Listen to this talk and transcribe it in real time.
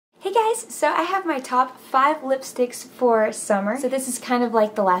Hey guys, so I have my top 5 lipsticks for summer. So this is kind of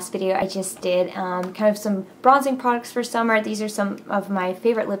like the last video I just did, kind of some bronzing products for summer. These are some of my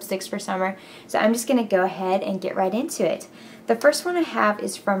favorite lipsticks for summer. So I'm just going to go ahead and get right into it. The first one I have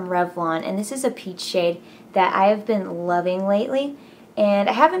is from Revlon, and this is a peach shade that I have been loving lately. And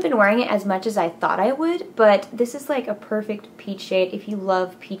I haven't been wearing it as much as I thought I would, but this is like a perfect peach shade if you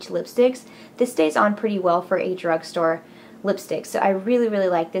love peach lipsticks. This stays on pretty well for a drugstore lipstick, so I really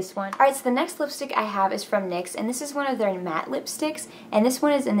like this one. Alright, so the next lipstick I have is from NYX, and this is one of their matte lipsticks, and this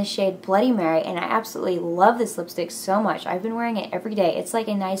one is in the shade Bloody Mary, and I absolutely love this lipstick so much. I've been wearing it every day. It's like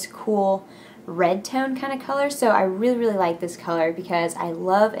a nice cool red tone kind of color, so I really like this color because I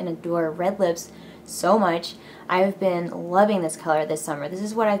love and adore red lips so much. I've been loving this color this summer. This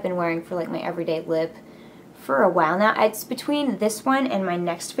is what I've been wearing for like my everyday lip for a while now. It's between this one and my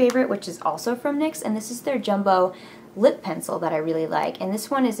next favorite, which is also from NYX, and this is their Jumbo lip pencil that I really like, and this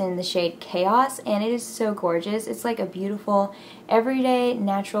one is in the shade Chaos, and it is so gorgeous. It's like a beautiful everyday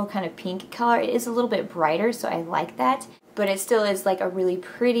natural kind of pink color. It is a little bit brighter, so I like that, but it still is like a really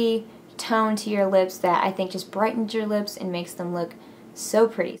pretty tone to your lips that I think just brightens your lips and makes them look so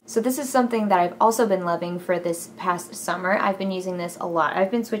pretty. So this is something that I've also been loving for this past summer. I've been using this a lot. I've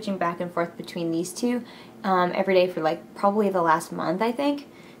been switching back and forth between these two every day for like probably the last month, I think.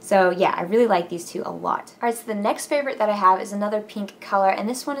 So yeah, I really like these two a lot. Alright, so the next favorite that I have is another pink color, and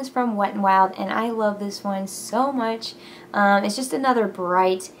this one is from Wet n Wild, and I love this one so much. It's just another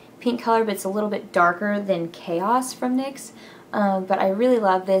bright pink color, but it's a little bit darker than Chaos from NYX. But I really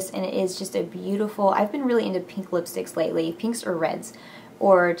love this, and it is just a beautiful, I've been really into pink lipsticks lately, pinks or reds,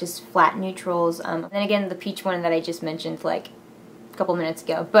 or just flat neutrals. And then again, the peach one that I just mentioned like couple minutes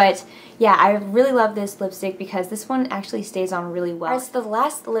ago. But yeah, I really love this lipstick because this one actually stays on really well. Alright, so the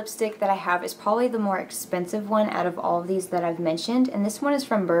last lipstick that I have is probably the more expensive one out of all of these that I've mentioned, and this one is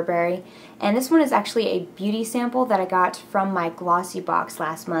from Burberry, and this one is actually a beauty sample that I got from my glossy box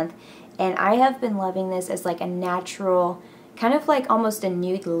last month, and I have been loving this as like a natural, kind of like almost a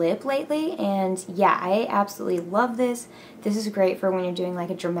nude lip lately, and yeah, I absolutely love this. This is great for when you're doing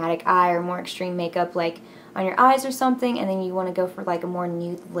like a dramatic eye or more extreme makeup like on your eyes or something, and then you want to go for like a more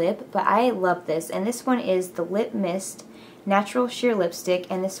nude lip. But I love this, and this one is the Lip Mist Natural Sheer Lipstick,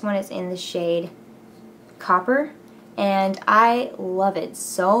 and this one is in the shade Copper, and I love it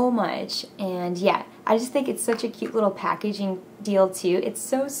so much. And yeah, I just think it's such a cute little packaging deal too. It's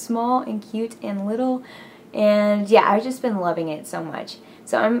so small and cute and little, and yeah, I've just been loving it so much.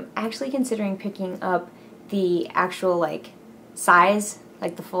 So I'm actually considering picking up the actual like size,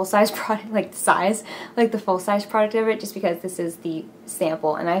 like the full-size product, like the size, like the full-size product of it, just because this is the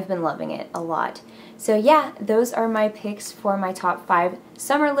sample, and I've been loving it a lot. So yeah, those are my picks for my top 5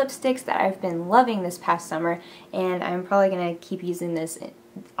 summer lipsticks that I've been loving this past summer, and I'm probably going to keep using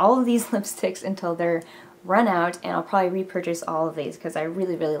all of these lipsticks until they're run out, and I'll probably repurchase all of these because I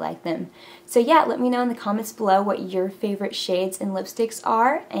really like them. So yeah, let me know in the comments below what your favorite shades and lipsticks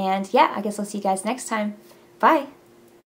are, and yeah, I guess I'll see you guys next time. Bye!